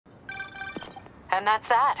And that's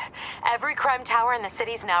that. Every crime tower in the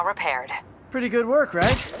city's now repaired. Pretty good work,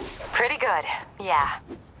 right? Pretty good, yeah.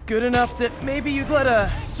 Good enough that maybe you'd let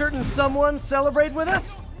a certain someone celebrate with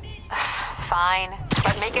us? Fine,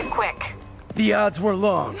 but make it quick. The odds were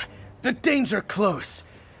long, the danger close.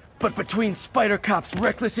 But between Spider Cop's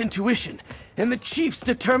reckless intuition and the Chief's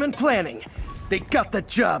determined planning, they got the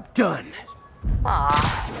job done.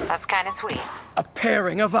 Aw, that's kinda sweet. A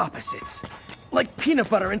pairing of opposites. Like peanut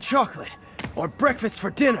butter and chocolate, or breakfast for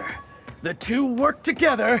dinner. The two work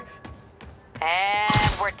together.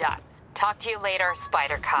 And we're done. Talk to you later,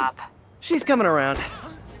 Spider Cop. She's coming around,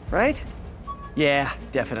 right? Yeah,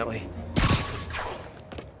 definitely.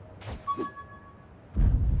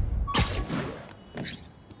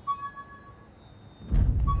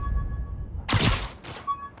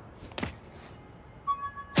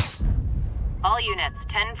 All units,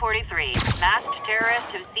 1043. Masked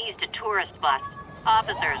terrorists have seized a tourist bus.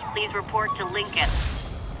 Officers, please report to Lincoln.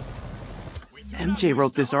 MJ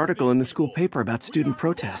wrote this article in the school paper about student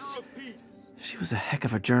protests. She was a heck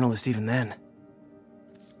of a journalist even then.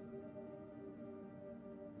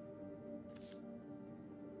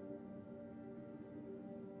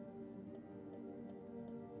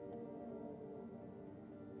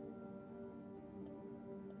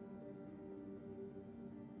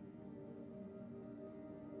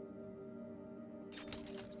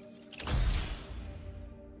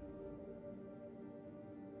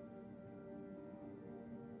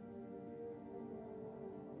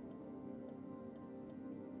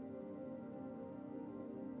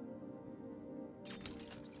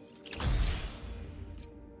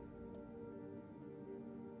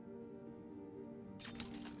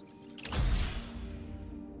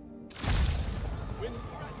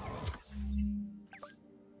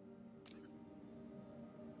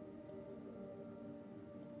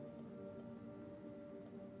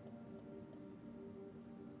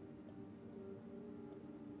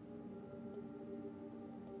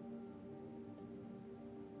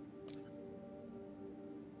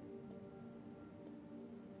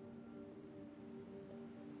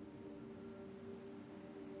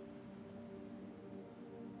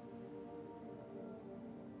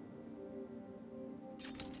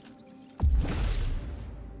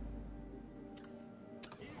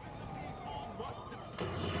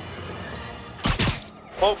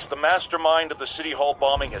 Folks, the mastermind of the City Hall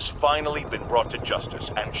bombing has finally been brought to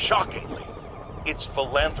justice, and shockingly, it's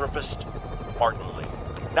philanthropist Martin Lee.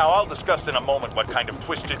 Now, I'll discuss in a moment what kind of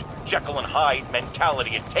twisted Jekyll and Hyde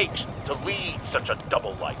mentality it takes to lead such a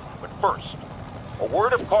double life. But first, a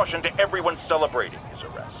word of caution to everyone celebrating his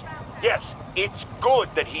arrest. Yes, it's good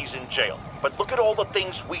that he's in jail, but look at all the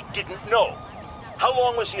things we didn't know. How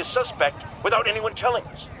long was he a suspect without anyone telling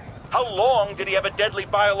us? How long did he have a deadly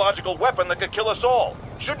biological weapon that could kill us all?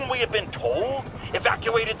 Shouldn't we have been told?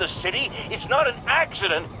 Evacuated the city? It's not an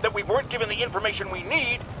accident that we weren't given the information we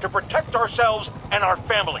need to protect ourselves and our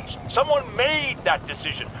families. Someone made that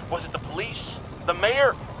decision. Was it the police? The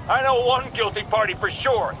mayor? I know one guilty party for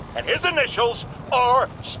sure, and his initials are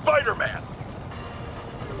Spider-Man.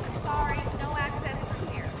 Sorry, no access from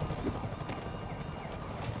here.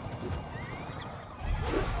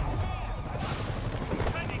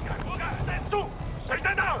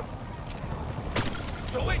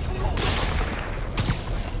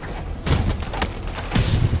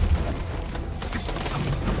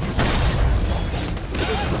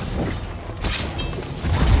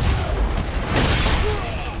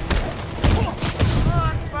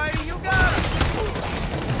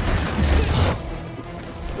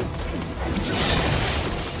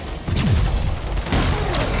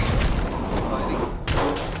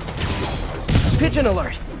 Pigeon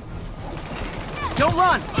alert! Don't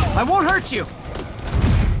run! I won't hurt you!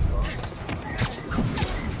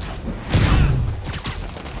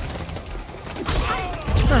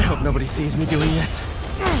 I hope nobody sees me doing this.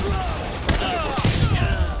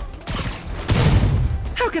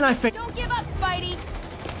 How can I fix? Don't give up, Spidey!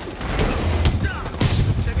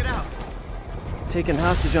 Check it out. Taken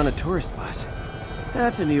hostage on a tourist bus.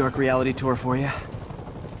 That's a New York reality tour for you.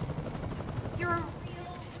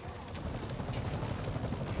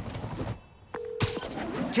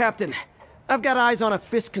 Captain, I've got eyes on a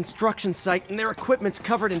Fisk construction site and their equipment's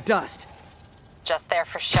covered in dust. Just there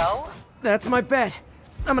for show? That's my bet.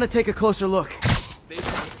 I'm gonna take a closer look. They went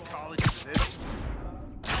to college for this.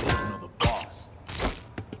 I know the boss.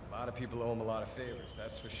 A lot of people owe him a lot of favors,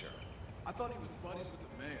 that's for sure. I thought he was buddies with the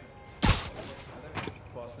mayor.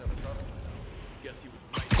 Boss never trusted him. Guess he was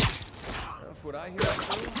right. Well, from what I hear,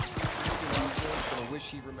 he's gonna wish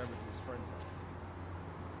he remembered who his friends are.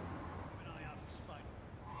 Keep an eye out for Spider.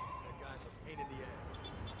 That guy's a pain in the ass.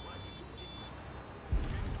 Why is he doing it?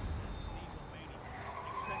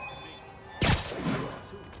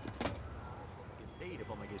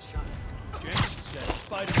 get shot. Jensen said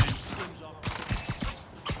Spider-Man swims off.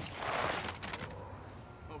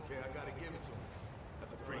 Okay, I gotta give it to him.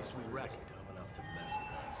 That's a pretty sweet racket. Dumb enough to mess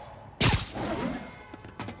with us.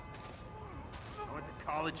 I went to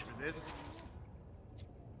college for this.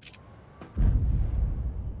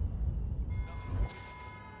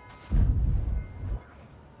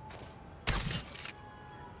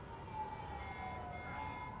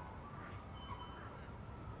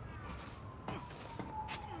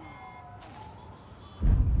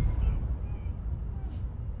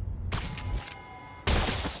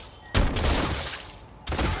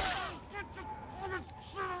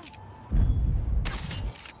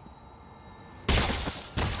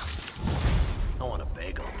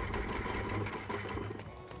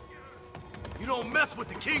 You don't mess with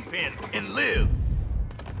the Kingpin and live.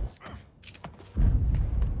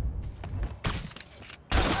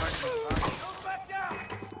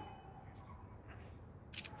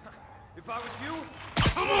 If I was you,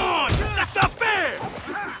 Come on! That's not fair!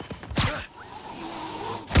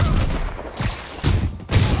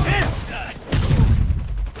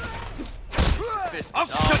 I'll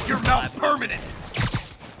shut your mouth permanent!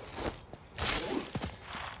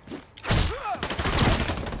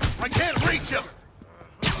 I can't reach him!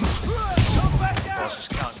 boss is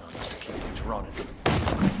counting on us to keep things running.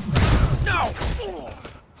 No!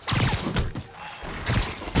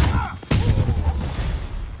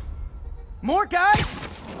 More guys?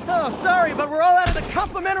 Oh, sorry, but we're all out of the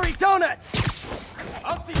complimentary donuts!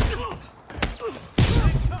 I'll teach you!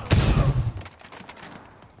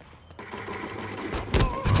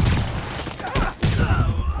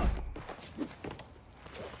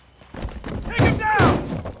 Take him down!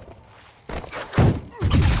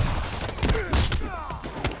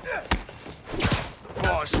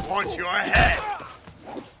 Boss wants your head!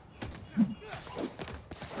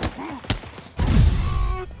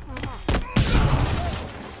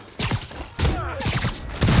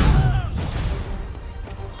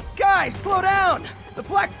 Guys, slow down! The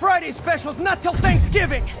Black Friday special's not till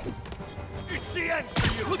Thanksgiving! It's the end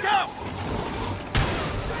for you! Look out!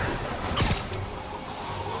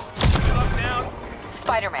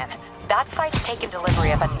 Spider-Man, that site's taken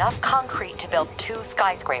delivery of enough concrete to build 2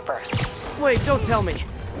 skyscrapers. Wait, don't tell me.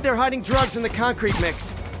 They're hiding drugs in the concrete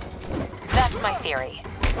mix. That's my theory.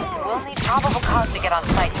 We'll need probable cause to get on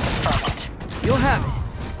site to confirm it. You'll have it.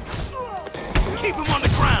 Keep him on the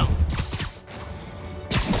ground!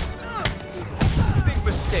 Big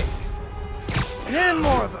mistake. And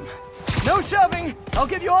more of them. No shoving! I'll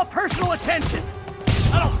give you all personal attention!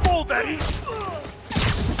 I don't fold that easy!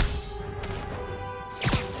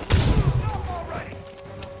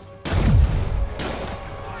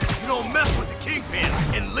 You don't mess with the Kingpin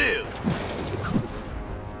and live!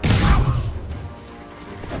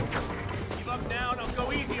 Keep up down, I'll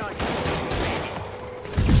go easy on you.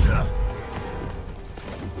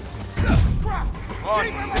 Boss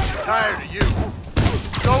is sick and tired of you.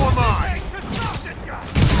 So am I!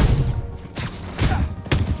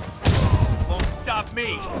 Won't stop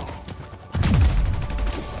me.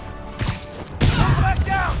 Back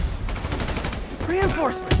down!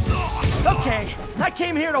 Reinforcements! Okay, I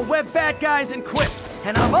came here to web bad guys and quips,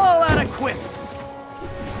 and I'm all out of quips!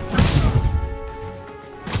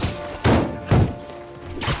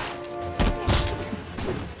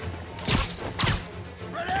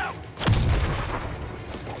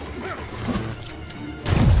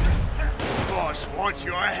 Boss wants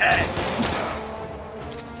your head!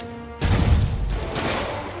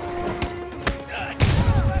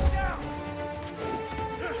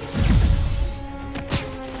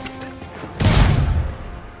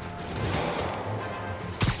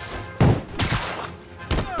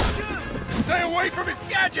 Stay away from his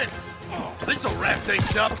gadgets! This'll wrap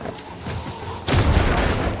things up!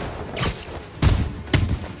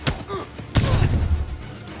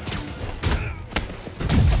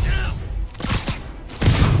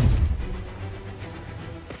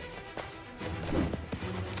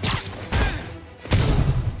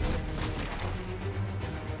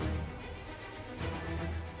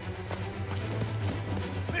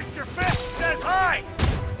 Mr. Fist says hi!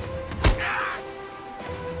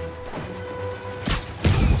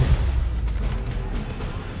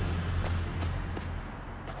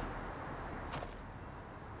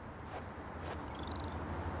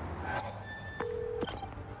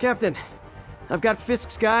 Captain, I've got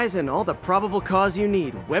Fisk's guys and all the probable cause you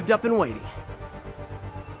need, webbed up and waiting.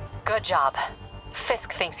 Good job.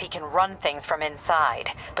 Fisk thinks he can run things from inside,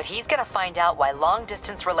 but he's gonna find out why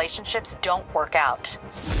long-distance relationships don't work out.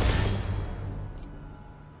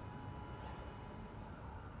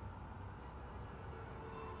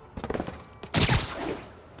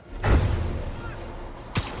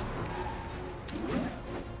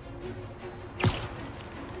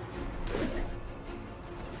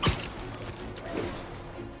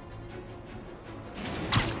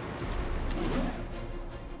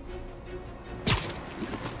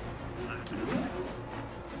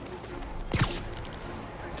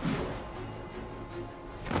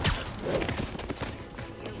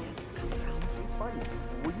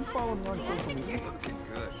 Looking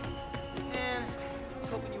good. Man, I was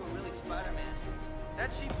hoping you were really Spider-Man.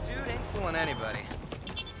 That cheap suit ain't fooling anybody.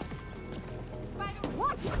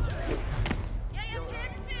 What? Are you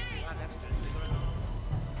hurt?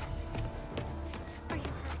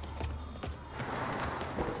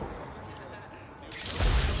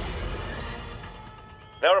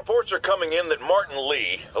 Now, reports are coming in that Martin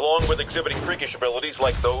Lee, along with exhibiting freakish abilities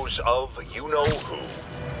like those of you-know-who,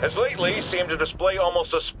 has lately seemed to display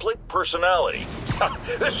almost a split personality.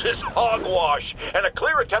 This is hogwash, and a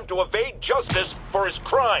clear attempt to evade justice for his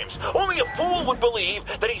crimes. Only a fool would believe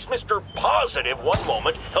that he's Mr. Positive one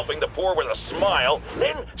moment, helping the poor with a smile,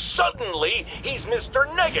 then suddenly he's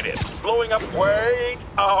Mr. Negative, blowing up, wait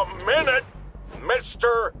a minute,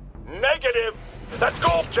 Mr. Negative. That's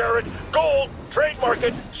gold, Jared, gold, trademark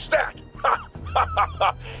it, stat.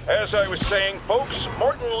 As I was saying, folks,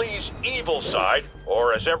 Martin Lee's evil side,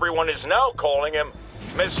 or as everyone is now calling him,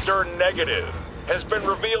 Mr. Negative, has been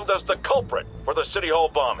revealed as the culprit for the City Hall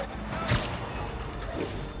bombing.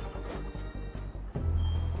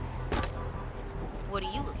 What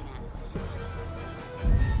are you looking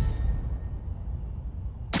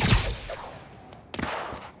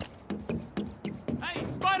at? Hey,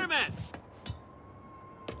 Spider-Man!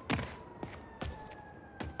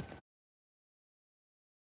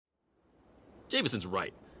 Jameson's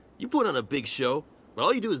right. You put on a big show, but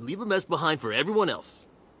all you do is leave a mess behind for everyone else.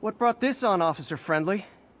 What brought this on, Officer Friendly?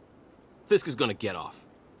 Fisk is gonna get off.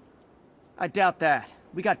 I doubt that.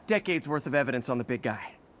 We got decades worth of evidence on the big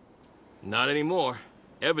guy. Not anymore.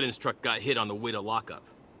 Evidence truck got hit on the way to lockup.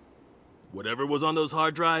 Whatever was on those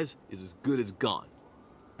hard drives is as good as gone.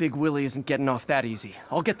 Big Willie isn't getting off that easy.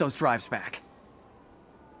 I'll get those drives back.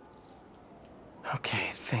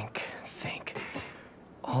 Okay, think.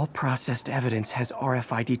 All processed evidence has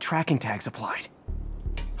RFID tracking tags applied.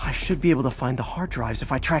 I should be able to find the hard drives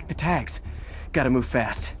if I track the tags. Gotta move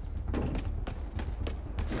fast.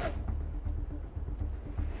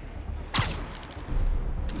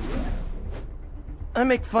 I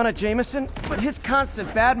make fun of Jameson, but his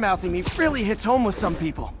constant bad-mouthing me really hits home with some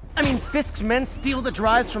people. I mean, Fisk's men steal the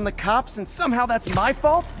drives from the cops, and somehow that's my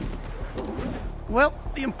fault? Well,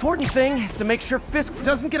 the important thing is to make sure Fisk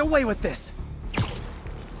doesn't get away with this.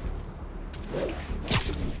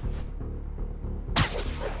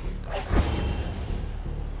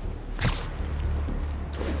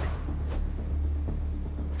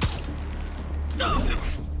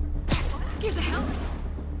 Scared the hell.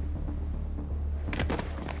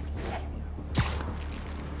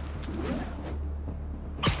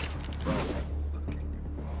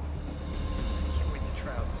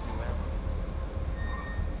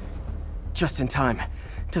 Just in time.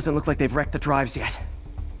 Doesn't look like they've wrecked the drives yet.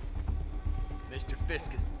 Mr.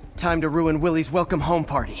 Fisk is... Time to ruin Willie's welcome home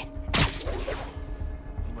party.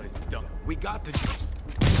 Somebody's dumb. We got the...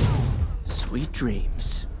 Sweet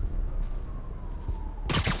dreams.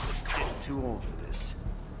 Getting too old for this.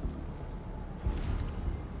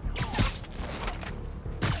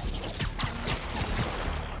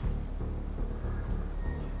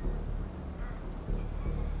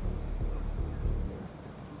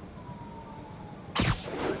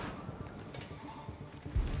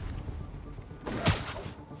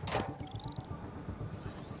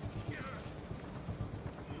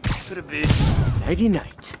 Could have been...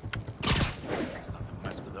 Nighty-night.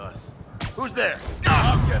 Not to mess with us. Who's there?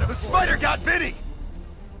 I'll get him. The spider got Vinny!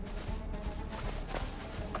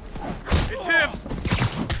 It's him!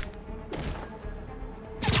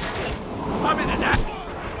 I'm in an act.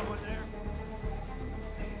 Someone there?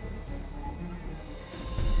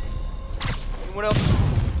 Anyone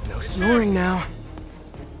else? No snoring now.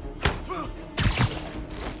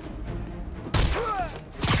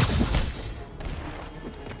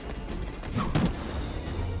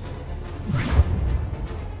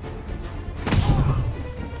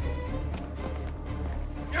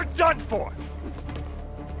 Done for!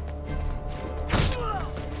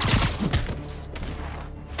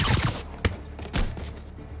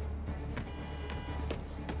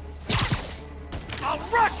 I'll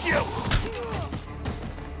wreck you!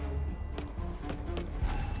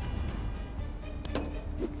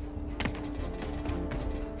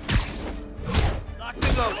 Locked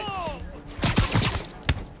and loaded.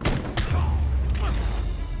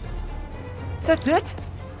 That's it?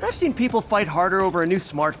 I've seen people fight harder over a new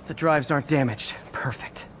smart if the drives aren't damaged.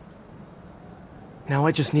 Perfect. Now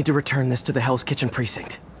I just need to return this to the Hell's Kitchen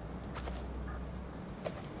precinct.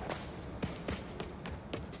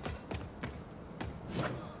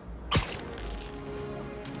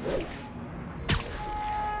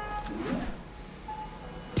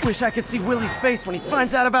 Wish I could see Willie's face when he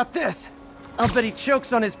finds out about this. I'll bet he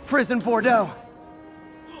chokes on his prison Bordeaux.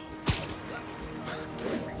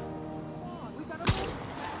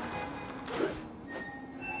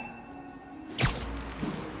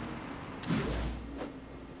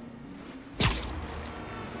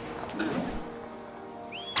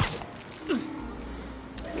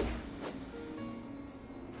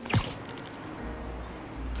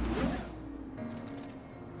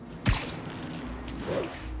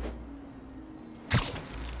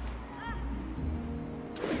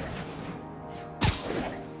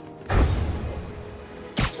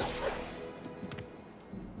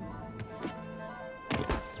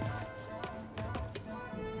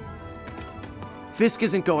 Fisk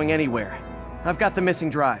isn't going anywhere. I've got the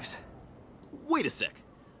missing drives. Wait a sec.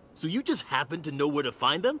 So you just happen to know where to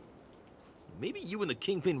find them? Maybe you and the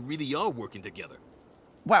Kingpin really are working together.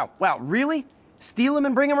 Wow, really? Steal him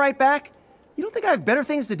and bring him right back? You don't think I have better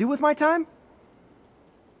things to do with my time?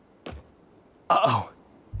 Uh-oh.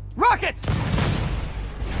 Rockets!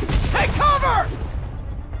 Take cover!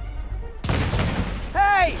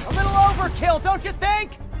 Hey, a little overkill, don't you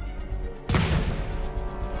think?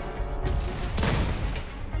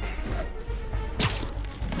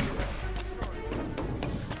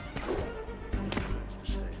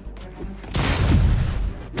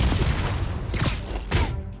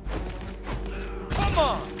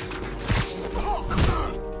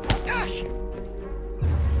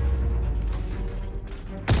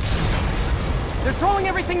 They're throwing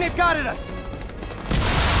everything they've got at us!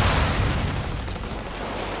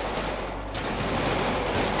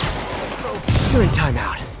 You're in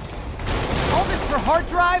timeout. All this for hard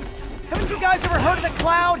drives? Haven't you guys ever heard of the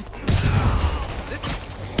cloud?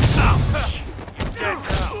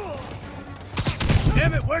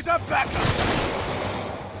 Damn it, where's our backup?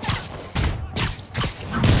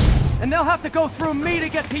 And they'll have to go through me to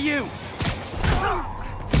get to you!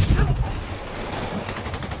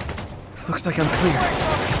 Looks like I'm clear,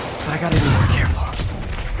 but I gotta be more careful.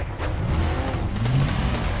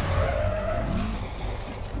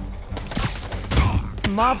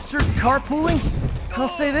 Mobsters carpooling? I'll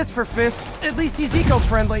say this for Fisk, at least he's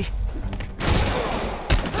eco-friendly.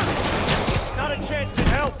 Not a chance to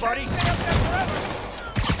help, buddy.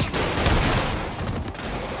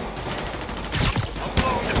 I'm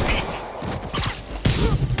blown to pieces.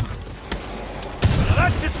 Now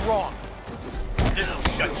that's just wrong. This'll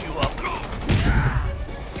shut you up.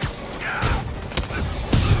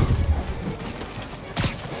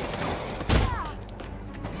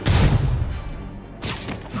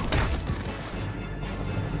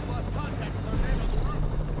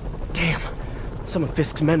 Damn. Some of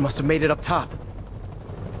Fisk's men must have made it up top.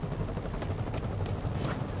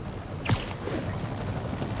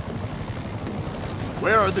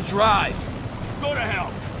 Where are the drives? Go to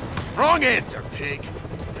hell. Wrong answer, pig.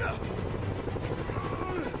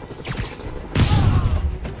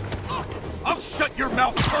 I'll shut your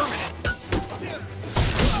mouth permanent.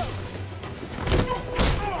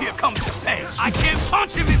 Here comes the pay. I can't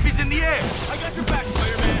punch him if he's in the air. I got your back,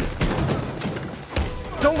 Spider-Man.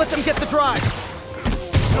 Don't let them get the drive.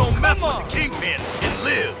 Don't mess with the Kingpin and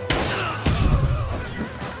live.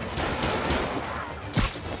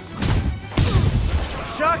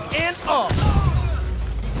 Shock and off.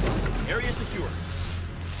 Area secure.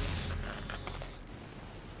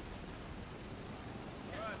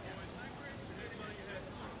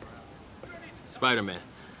 Spider-Man,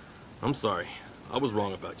 I'm sorry. I was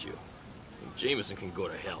wrong about you. Jameson can go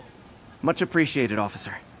to hell. Much appreciated,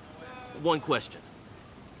 officer. One question.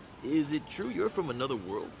 Is it true you're from another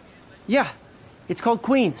world? Yeah, it's called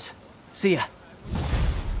Queens. See ya.